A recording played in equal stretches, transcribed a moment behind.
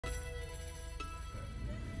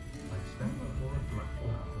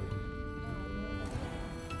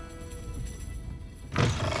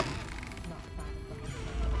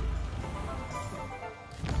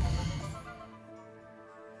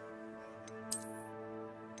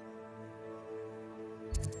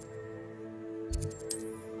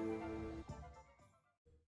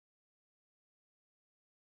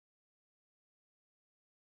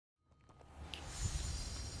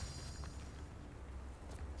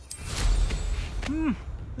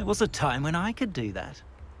There was a time when I could do that.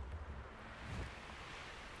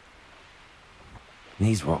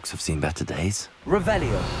 These rocks have seen better days.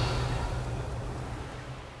 Revelio.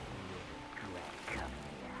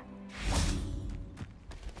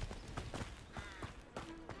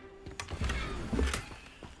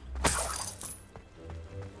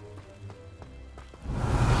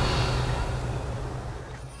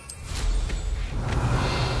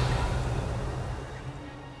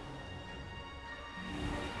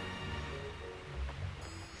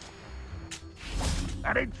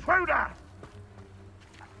 An intruder!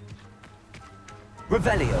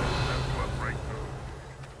 Revelio.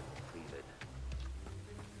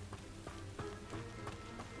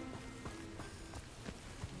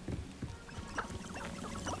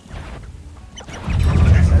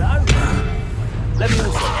 Hello?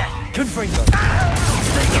 Leviosa. Confringo.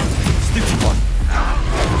 Stupid one.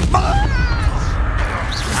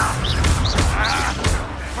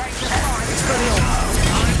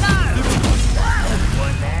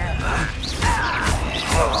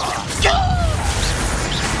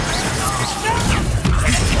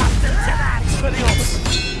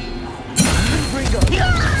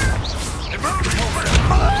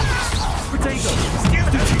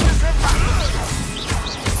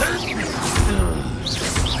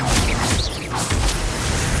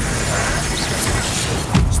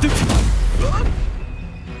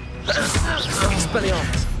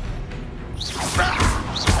 Expelliarmus.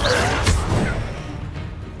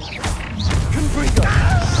 Confringo.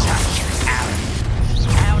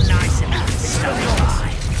 How nice of you to stop by.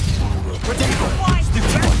 Why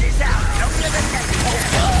stupid this out?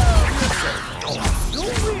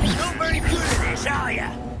 You're really not very good at this, are you?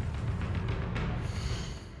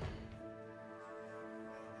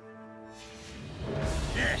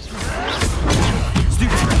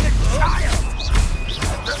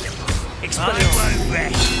 I won't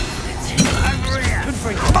rest. Over here.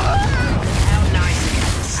 How nice of you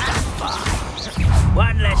to stop by.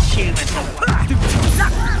 One less human to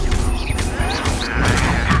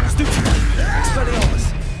Expelliarmus.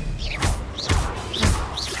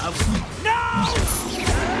 No!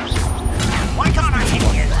 Why can't I hit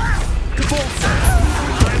you? Cabalsa.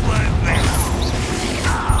 I won't rest.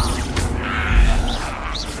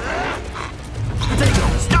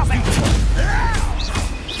 Stop it!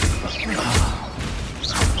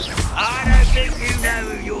 I don't think you know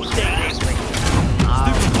who you're dealing with.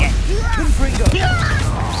 I'll get you. Confringo.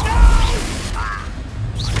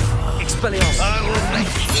 Expelliarmus. I will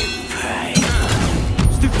make you pay.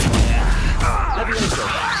 Leviosa.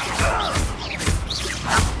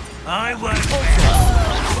 I won't.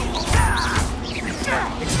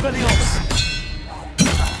 Expelliarmus.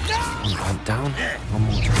 One went down, one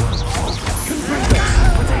more to go. Confringo.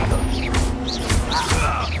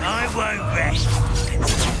 I won't rest.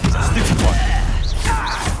 Stupid one.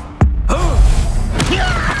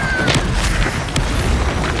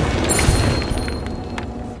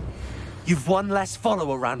 You've one less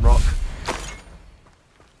follower, Ranrock.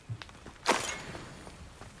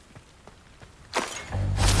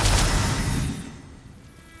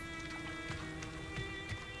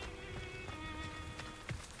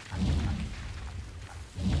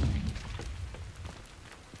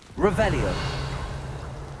 Revelio.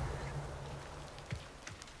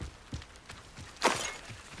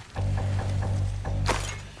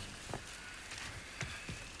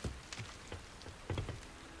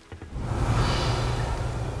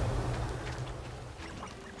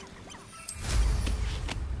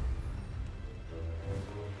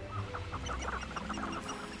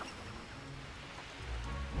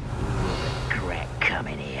 Regret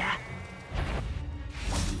coming here.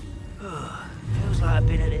 Feels like I've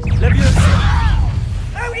been at this. Who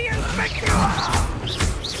do you think you are?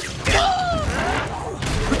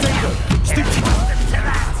 Potato. Stupid. To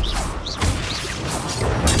that.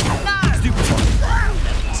 No! Stupid one.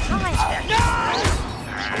 No!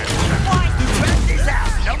 Why? Rest this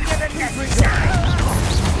out longer than necessary.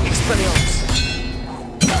 Expelliarmus.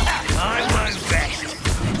 I won't rest.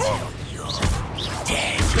 You're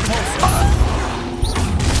dead.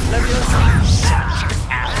 Leviosa. Such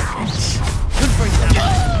arrogance. Confringo.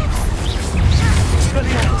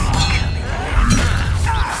 Expelliarmus.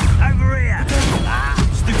 Over here.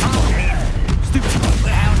 Stupid Hold one. him. Stupid one.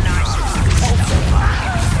 How nice of you to stop by.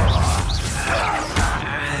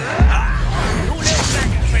 Your little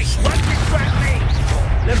magic trick won't distract me.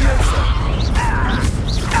 Leviosa.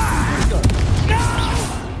 Confringo.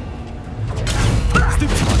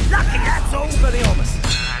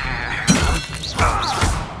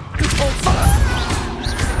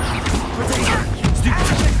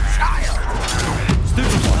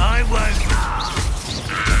 Stupid one. I won't.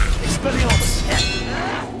 Expelliarmus.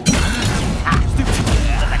 Stupid one.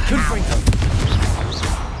 Confringo.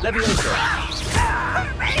 Leviosa.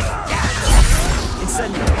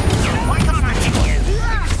 Incendio. Why can't I hit you?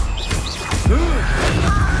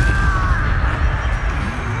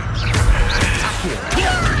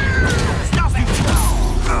 Stop it!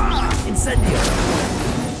 Incendio.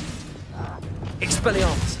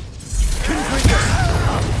 Expelliarmus. Confringo.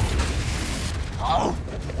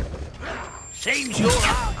 Seems you're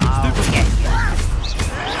up. Stupid one.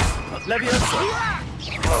 Leviosa.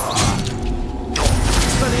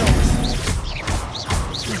 Expelliarmus.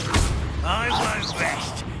 I won't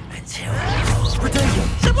rest until Protego.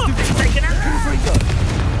 someone gets taken out. Confringo.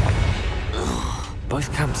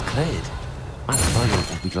 Both camps cleared. Madam Beaumont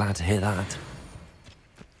will be glad to hear that.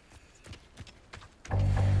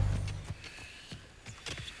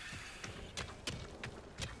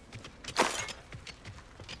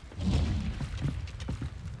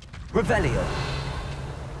 Revelio.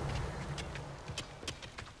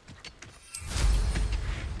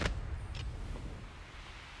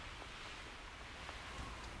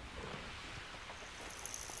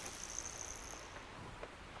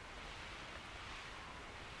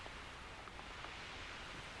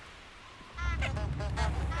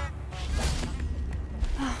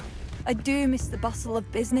 I do miss the bustle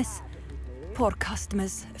of business. Poor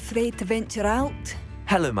customers, afraid to venture out.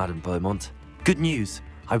 Hello, Madam Beaumont. Good news.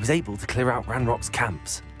 I was able to clear out Ranrock's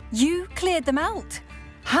camps. You cleared them out?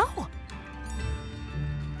 How?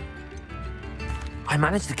 I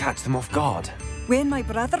managed to catch them off guard. When my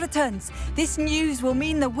brother returns, this news will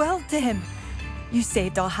mean the world to him. You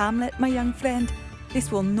saved our hamlet, my young friend.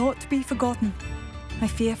 This will not be forgotten. I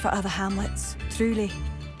fear for other hamlets, truly.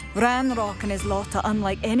 Ranrock and his lot are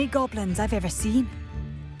unlike any goblins I've ever seen.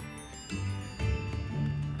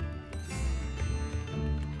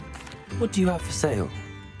 What do you have for sale?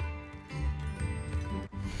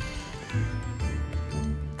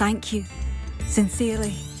 Thank you.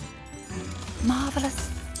 Sincerely. Marvellous.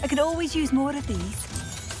 I could always use more of these.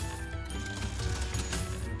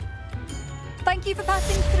 Thank you for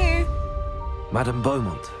passing through. Madam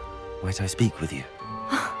Beaumont, might I speak with you?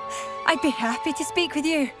 I'd be happy to speak with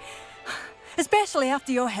you. Especially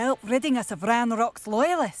after your help ridding us of Ranrock's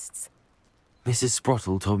loyalists. Mrs.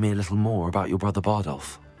 Sprottle told me a little more about your brother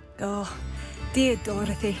Bardolph. Oh, dear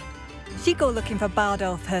Dorothy. She'd go looking for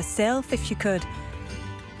Bardolph herself if she could.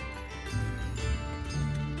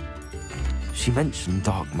 She mentioned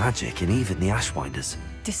dark magic and even the Ashwinders.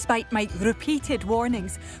 Despite my repeated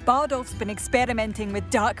warnings, Bardolph's been experimenting with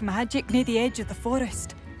dark magic near the edge of the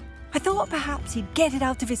forest. I thought perhaps he'd get it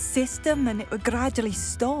out of his system and it would gradually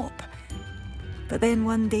stop. But then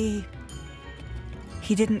one day,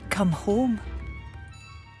 he didn't come home.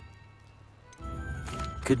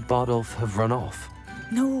 Could Bardolph have run off?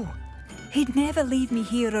 No, he'd never leave me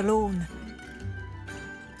here alone.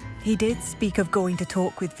 He did speak of going to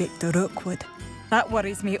talk with Victor Rookwood. That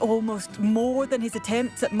worries me almost more than his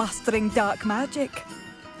attempts at mastering dark magic.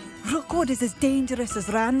 Rookwood is as dangerous as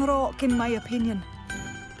Ranrock, in my opinion.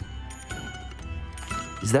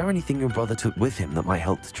 Is there anything your brother took with him that might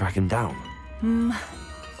help to track him down?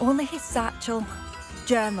 Only his satchel,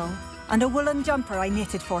 journal, and a woolen jumper I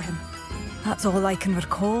knitted for him. That's all I can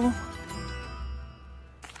recall.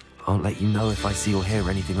 I'll let you know if I see or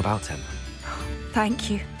hear anything about him.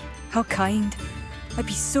 Thank you. How kind. I'd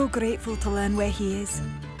be so grateful to learn where he is.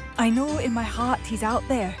 I know in my heart he's out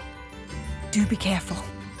there. Do be careful.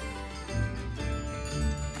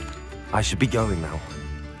 I should be going now.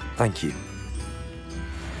 Thank you.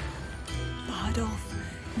 Bardolph,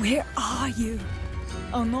 where are you?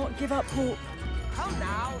 I'll not give up hope. Come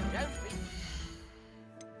now, don't be...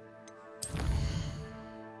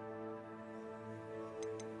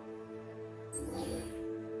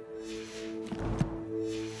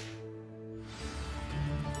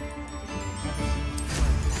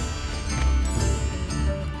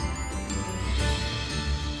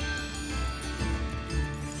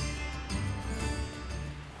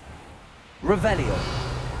 Revelio.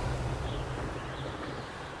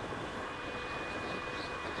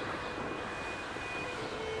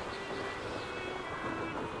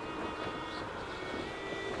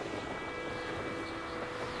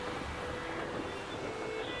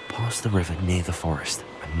 Past the river near the forest.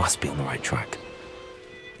 I must be on the right track.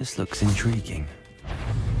 This looks intriguing.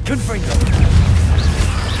 Confringo.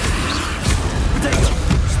 Protego.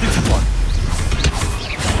 Stupid one.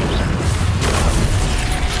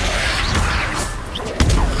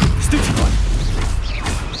 Stupid one.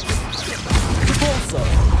 Repulsor.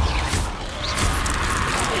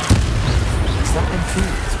 Is that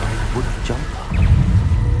influence by a wood jumper?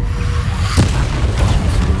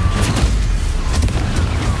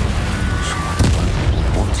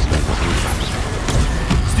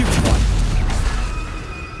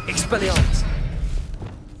 Expelliarmus.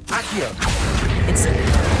 Accio. Incendio.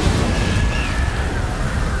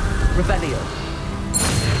 Revelio.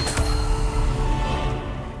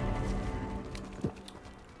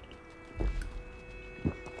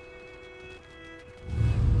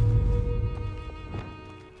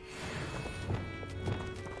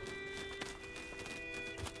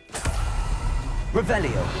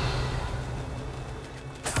 Revelio.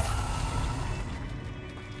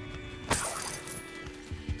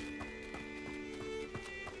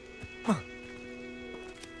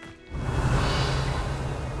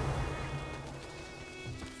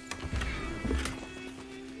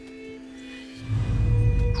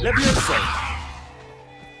 Levioso.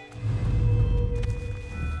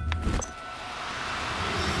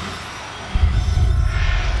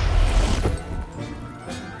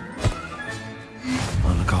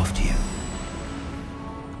 I'll look after you.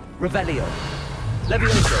 Revelio.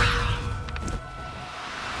 Levioso.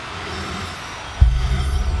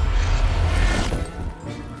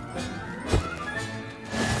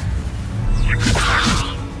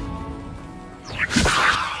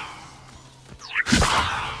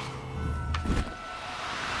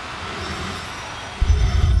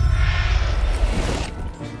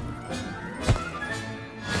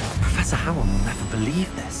 Professor Howell will never believe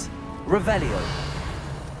this. Revelio.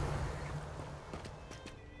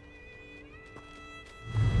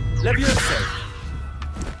 Levioso.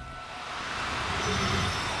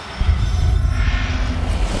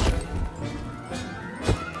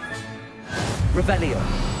 Revelio.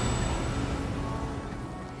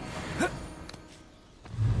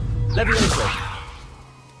 Levioso.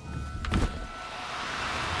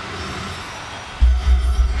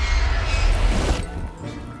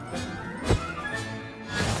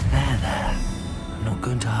 There. I'm not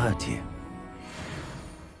going to hurt you.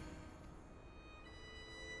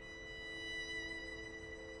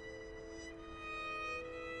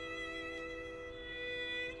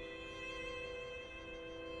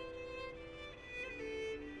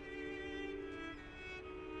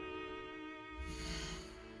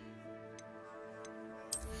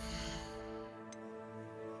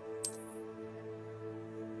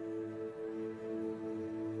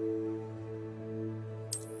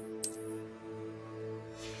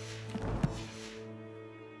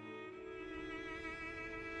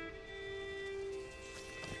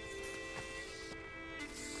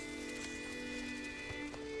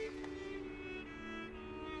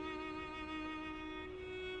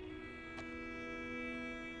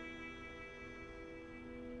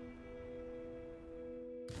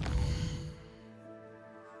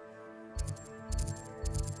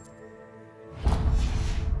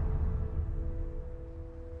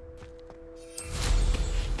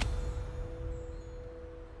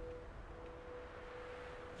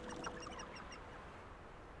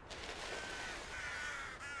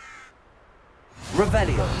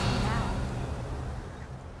 Revelio.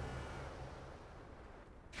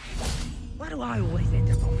 Why do I always end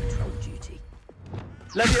up on patrol duty?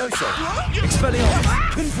 Levioso.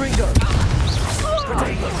 Expelliarmus. Confringo.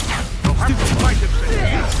 Protego.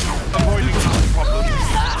 Avoiding our problems.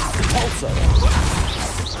 Pulso.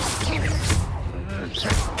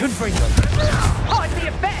 Confringo. Hardly a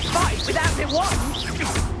better fight without it one.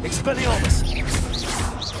 Expelliarmus.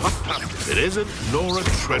 It isn't Nora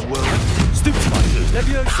Treadwell. Stupefy.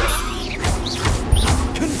 Levioso.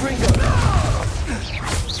 Confringo.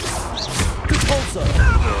 Pulso.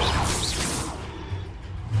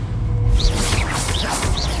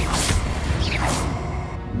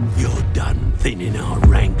 You're done thinning our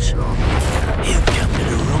ranks. You've come to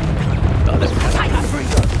the wrong place.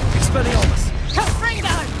 Confringo. Expelliarmus.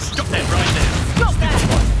 Confringo! Stop that right now. Stop that!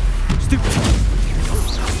 Stupefy.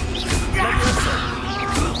 Levioso.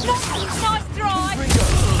 Nice try!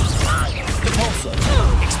 Pulso.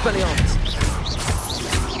 Expelliarmus.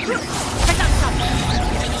 I done something!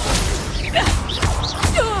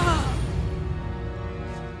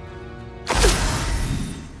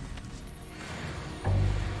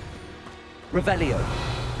 Revelio.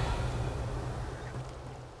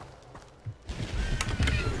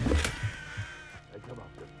 They come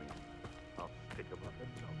after me. I'll pick them up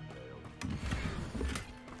and knock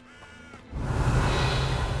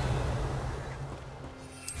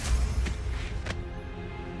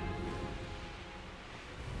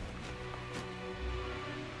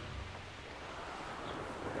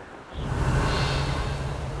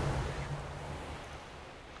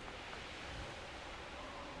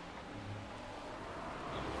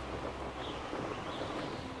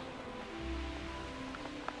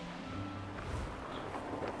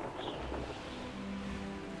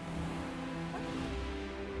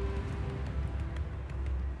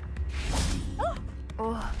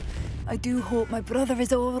do hope my brother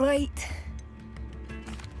is all right.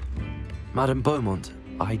 Madame Beaumont,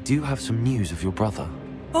 I do have some news of your brother.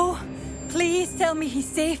 Oh, please tell me he's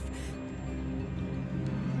safe.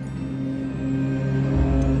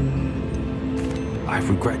 I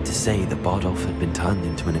regret to say that Bardolph had been turned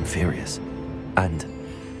into an Inferius, and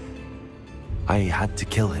I had to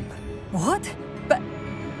kill him. What?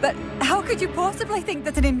 But how could you possibly think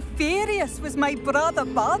that an Inferius was my brother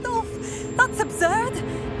Bardolph? That's absurd.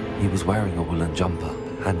 He was wearing a woolen jumper,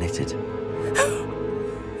 hand-knitted.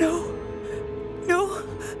 No. No.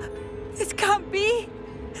 This can't be.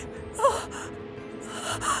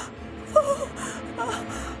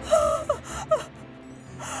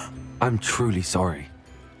 I'm truly sorry.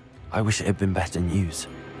 I wish it had been better news.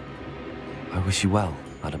 I wish you well,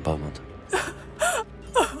 Madame Beaumont.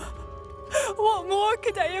 What more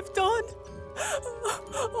could I have done?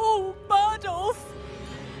 Oh, Bardolph.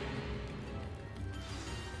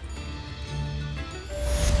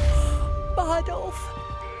 Bardolph.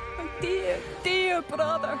 My dear, dear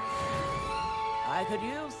brother. I could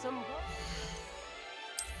use some...